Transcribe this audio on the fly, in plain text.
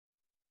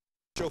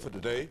show for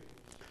today.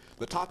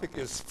 The topic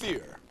is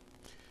fear,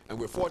 and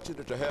we're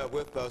fortunate to have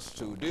with us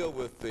to deal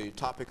with the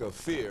topic of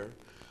fear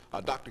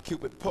Dr.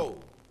 CPoe.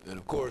 And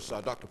of course,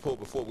 Dr. Poe,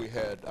 before we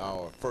had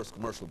our first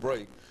commercial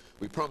break,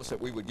 we promised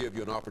that we would give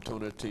you an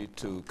opportunity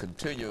to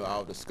continue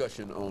our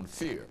discussion on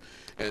fear.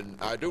 And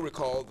I do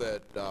recall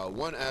that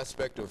one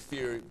aspect of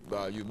fear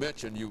you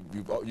mentioned,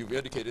 you've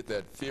indicated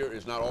that fear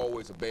is not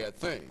always a bad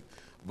thing,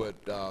 but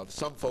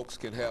some folks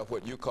can have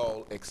what you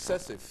call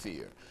excessive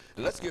fear.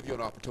 And let's give you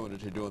an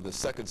opportunity during the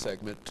second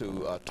segment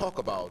to talk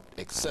about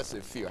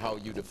excessive fear, how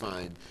you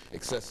define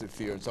excessive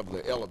fear and some of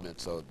the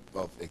elements of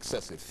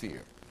excessive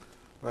fear.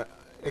 Right.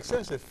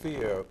 Excessive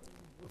fear,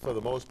 for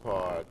the most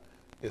part,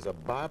 is a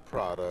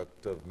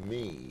byproduct of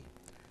me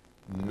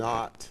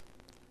not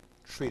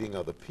treating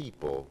other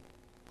people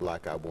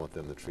like I want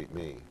them to treat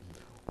me.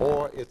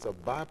 Or it's a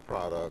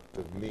byproduct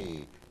of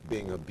me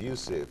being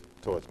abusive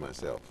towards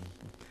myself.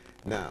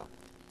 Now,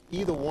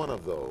 either one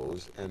of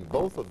those and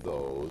both of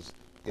those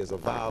is a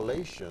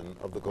violation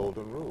of the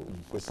golden rule,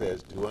 which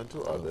says, do unto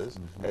others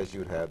as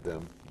you'd have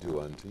them do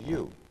unto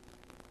you.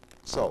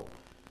 So,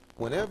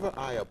 whenever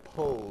I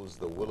oppose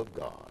the will of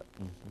God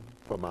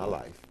for my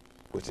life,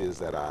 which is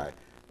that I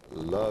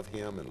love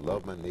him and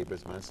love my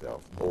neighbors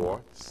myself, or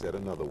said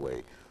another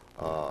way,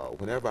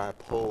 whenever I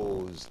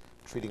oppose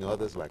treating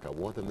others like I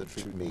want them to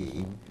treat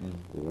me,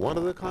 one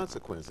of the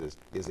consequences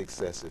is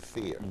excessive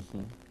fear.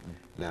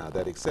 Now,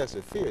 that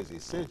excessive fear is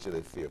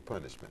essentially fear of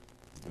punishment.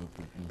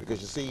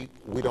 Because you see,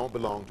 we don't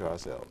belong to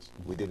ourselves.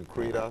 We didn't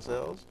create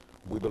ourselves.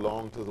 We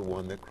belong to the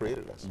one that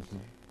created us.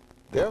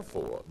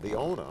 Therefore, the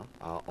owner,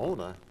 our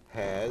owner,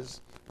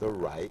 has the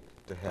right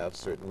to have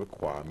certain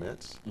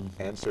requirements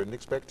and certain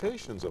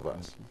expectations of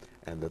us.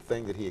 And the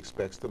thing that he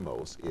expects the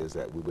most is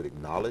that we would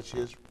acknowledge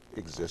his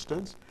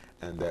existence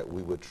and that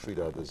we would treat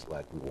others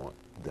like we want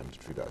them to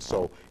treat us.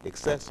 So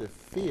excessive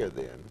fear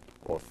then,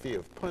 or fear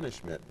of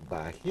punishment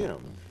by him,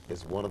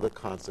 is one of the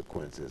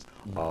consequences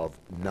of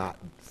not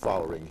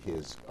following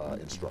his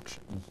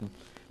instruction.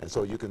 And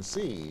so you can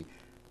see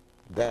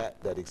that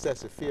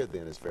excessive fear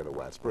then is fairly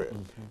widespread.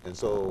 And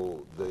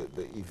so the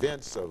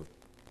events of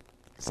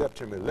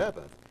September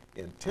 11th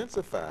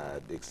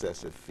intensified the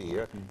excessive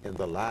fear in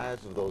the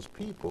lives of those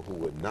people who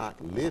were not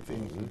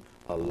living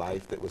a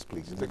life that was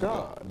pleasing to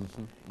God.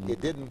 It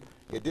didn't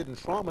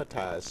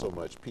traumatize so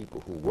much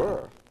people who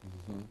were,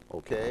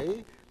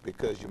 okay?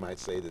 Because you might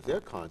say that their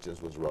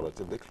conscience was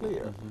relatively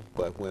clear.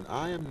 But when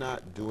I am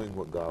not doing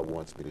what God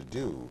wants me to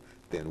do,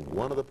 then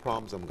one of the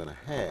problems I'm going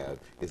to have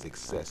is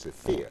excessive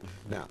fear.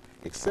 Now,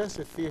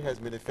 excessive fear has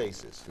many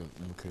faces.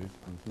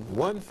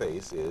 One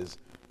face is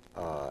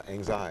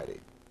anxiety.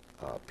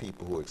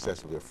 People who are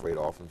excessively afraid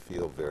often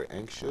feel very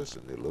anxious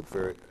and they look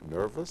very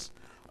nervous.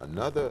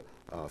 Another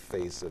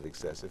face of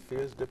excessive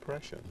fear is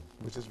depression,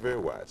 which is very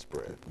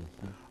widespread.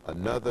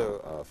 Another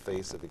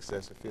face of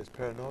excessive fear is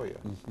paranoia,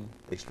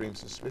 extreme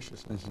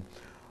suspiciousness.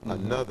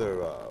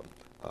 Another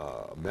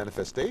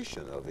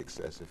manifestation of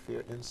excessive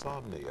fear,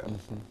 insomnia,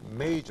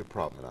 major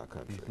problem in our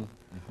country.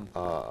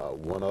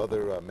 One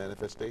other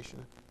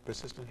manifestation,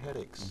 persistent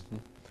headaches.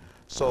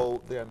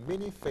 So there are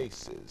many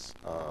faces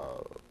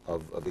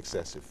of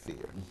excessive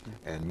fear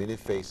and many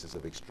faces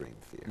of extreme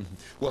fear.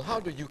 Well, how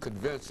do you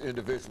convince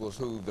individuals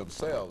who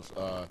themselves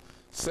are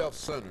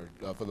self-centered,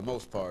 for the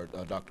most part,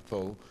 Dr.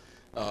 Poe,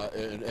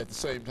 and at the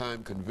same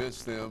time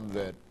convince them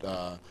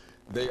that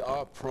they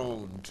are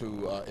prone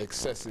to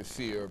excessive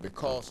fear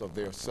because of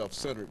their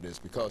self-centeredness?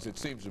 Because it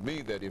seems to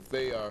me that if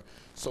they are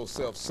so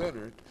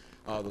self-centered,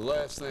 the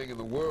last thing in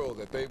the world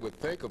that they would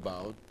think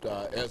about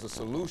as a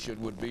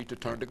solution would be to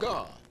turn to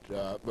God.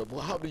 But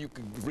how do you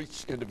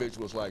reach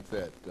individuals like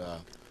that?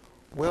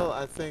 Well,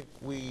 I think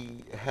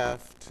we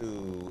have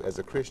to, as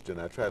a Christian,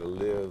 I try to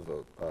live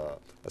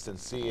a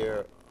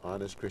sincere,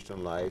 honest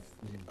Christian life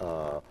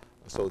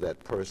so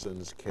that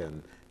persons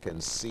can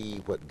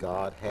see what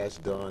God has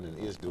done and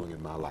is doing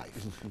in my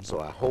life. So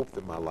I hope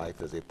that my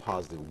life is a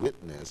positive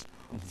witness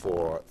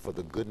for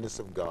the goodness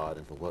of God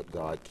and for what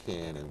God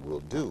can and will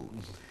do.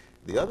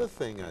 The other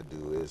thing I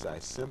do is I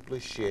simply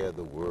share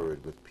the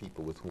word with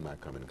people with whom I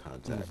come in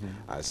contact.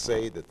 I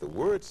say that the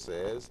word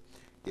says,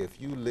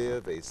 if you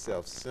live a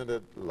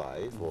self-centered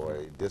life or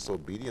a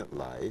disobedient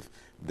life,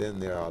 then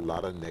there are a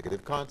lot of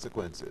negative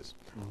consequences.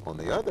 On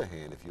the other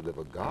hand, if you live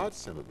a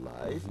God-centered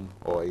life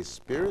or a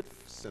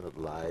spirit-centered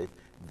life,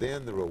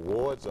 then the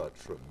rewards are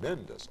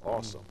tremendous,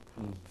 awesome.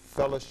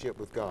 Fellowship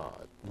with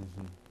God,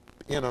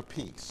 inner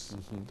peace,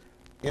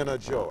 inner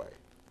joy,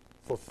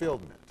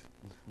 fulfillment,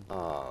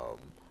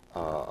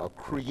 a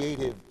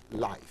creative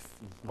life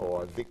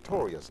or a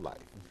victorious life.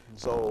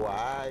 So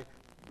I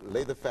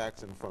lay the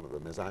facts in front of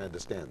them as I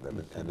understand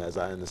them, and as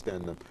I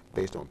understand them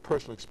based on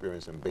personal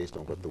experience and based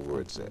on what the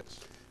Word says.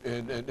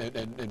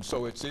 And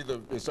so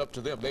it's up to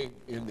them.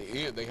 In the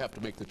end, they have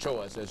to make the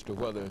choice as to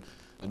whether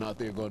or not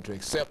they're going to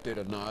accept it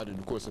or not. And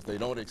of course, if they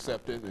don't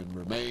accept it and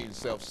remain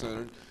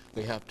self-centered,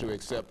 they have to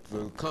accept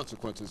the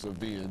consequences of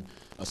being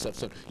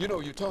self-centered. You know,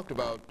 you talked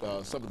about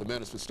some of the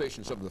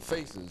manifestations, some of the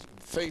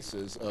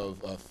faces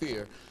of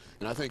fear.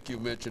 And I think you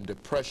mentioned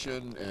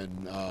depression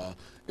and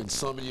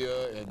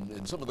insomnia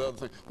and some of the other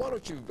things. Why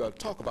don't you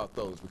talk about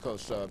those?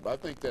 Because I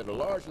think that a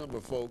large number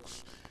of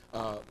folks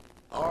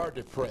are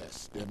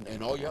depressed,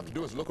 and all you have to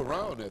do is look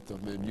around at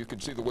them, and you can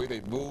see the way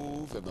they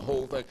move and the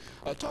whole thing.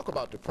 Talk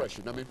about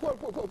depression. I mean,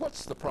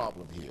 what's the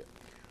problem here?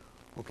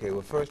 Okay,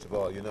 well, first of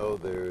all, you know,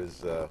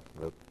 there's a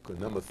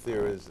number of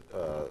theories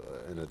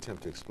in an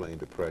attempt to explain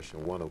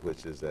depression, one of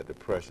which is that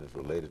depression is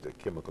related to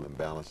chemical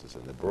imbalances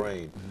in the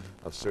brain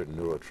of certain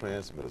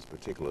neurotransmitters,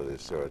 particularly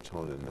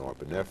serotonin and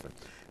norepinephrine.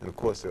 And of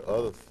course, there are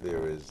other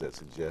theories that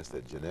suggest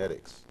that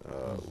genetics,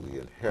 we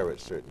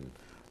inherit certain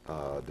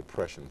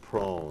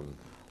depression-prone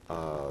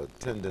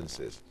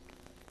tendencies.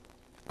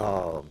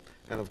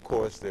 And of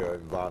course, there are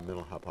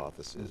environmental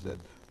hypotheses that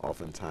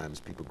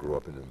oftentimes people grow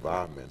up in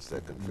environments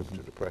that contribute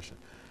to depression.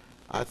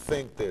 I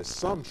think there's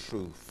some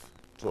truth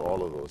to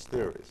all of those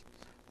theories.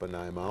 But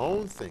now in my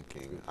own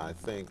thinking, I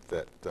think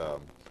that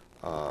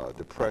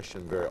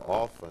depression very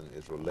often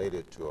is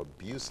related to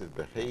abusive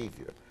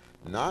behavior,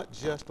 not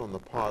just on the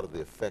part of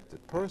the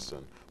affected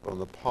person, but on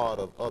the part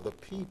of other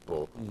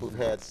people who've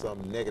had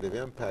some negative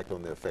impact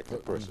on the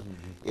affected person.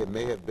 It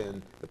may have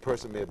been, the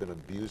person may have been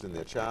abused in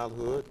their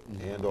childhood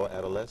and or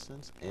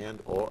adolescence and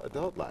or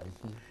adult life.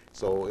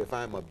 So if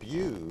I'm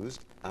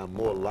abused, I'm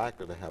more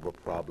likely to have a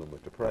problem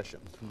with depression.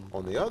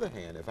 On the other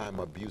hand, if I'm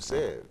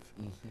abusive,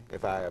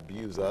 if I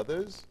abuse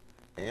others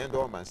and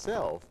or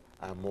myself,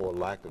 I'm more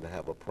likely to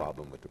have a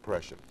problem with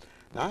depression.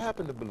 Now, I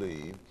happen to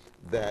believe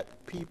that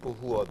people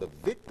who are the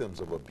victims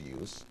of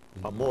abuse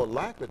are more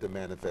likely to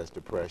manifest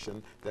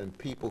depression than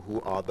people who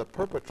are the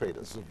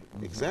perpetrators.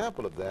 An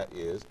example of that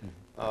is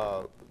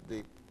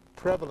the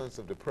prevalence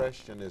of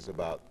depression is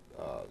about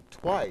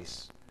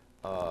twice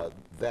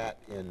that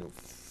in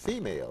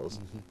females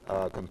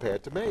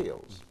compared to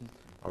males.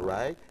 All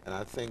right? And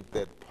I think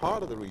that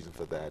part of the reason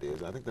for that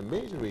is, I think the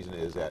major reason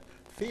is that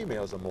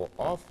females are more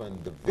often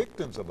the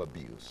victims of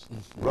abuse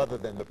rather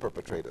than the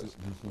perpetrators,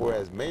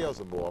 whereas males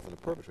are more often the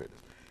perpetrators.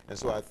 And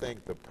so I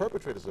think the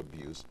perpetrators of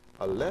abuse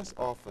are less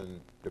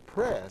often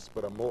depressed,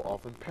 but are more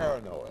often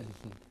paranoid,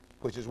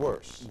 which is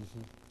worse.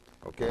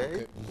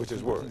 Okay? Which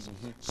is worse.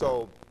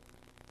 So,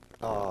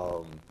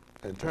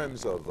 in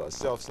terms of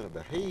self-centered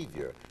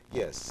behavior,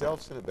 yes,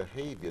 self-centered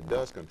behavior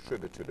does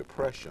contribute to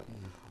depression.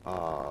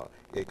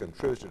 It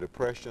contributes to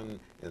depression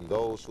in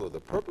those who are the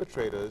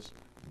perpetrators,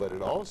 but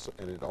it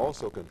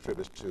also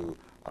contributes to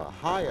a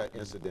higher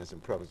incidence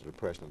and prevalence of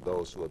depression of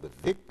those who are the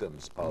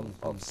victims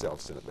of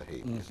self-centered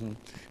behavior.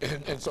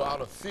 And so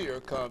out of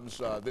fear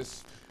comes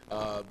this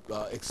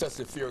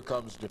excessive fear,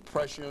 comes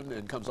depression,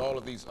 and comes all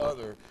of these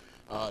other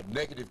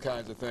negative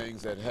kinds of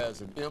things that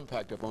has an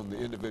impact upon the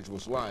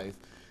individual's life.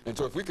 And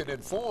so if we could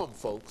inform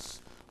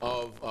folks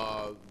of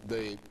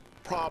the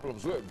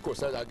problems with, of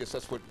course, I guess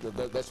that's what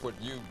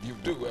you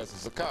do as a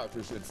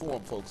psychiatrist,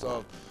 inform folks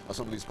of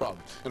some of these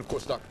problems. And of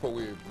course, Dr. Poe,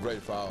 we're ready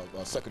for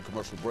our second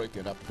commercial break,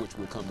 and after which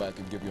we'll come back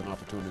and give you an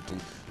opportunity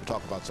to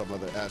talk about some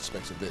other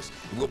aspects of this.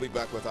 And we'll be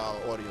back with our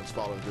audience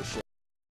following this show.